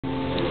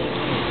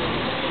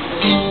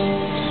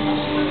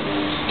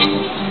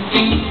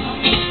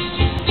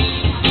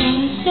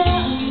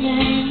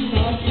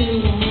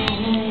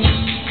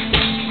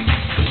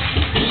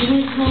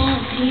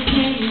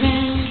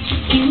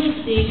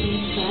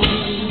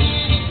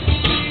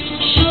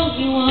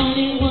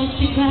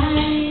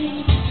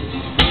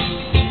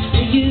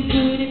You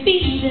couldn't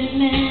be the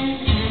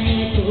man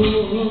I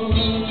adore.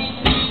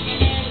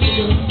 You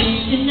don't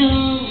seem to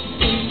know,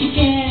 seem to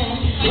care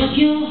what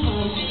your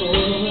heart's for.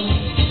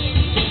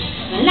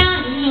 Well, I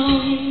don't know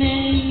him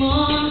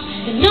anymore.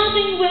 There's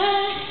nothing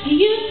where he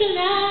used to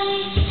lie.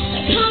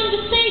 The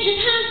conversation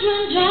has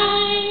run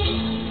dry.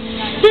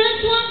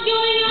 That's what's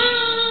going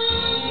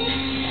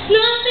on.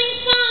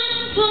 Nothing's fine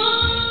at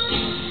all.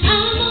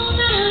 I'm all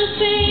out of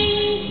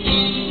space.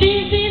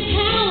 This is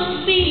how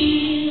I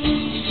feel.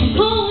 I'm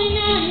cold.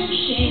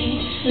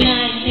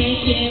 Lying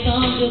naked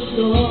on the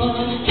floor.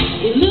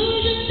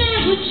 Illusions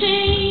never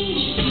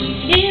change.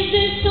 Is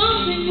there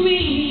something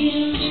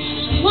real?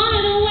 I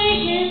wanna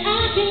wake and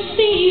I can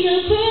see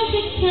the birds.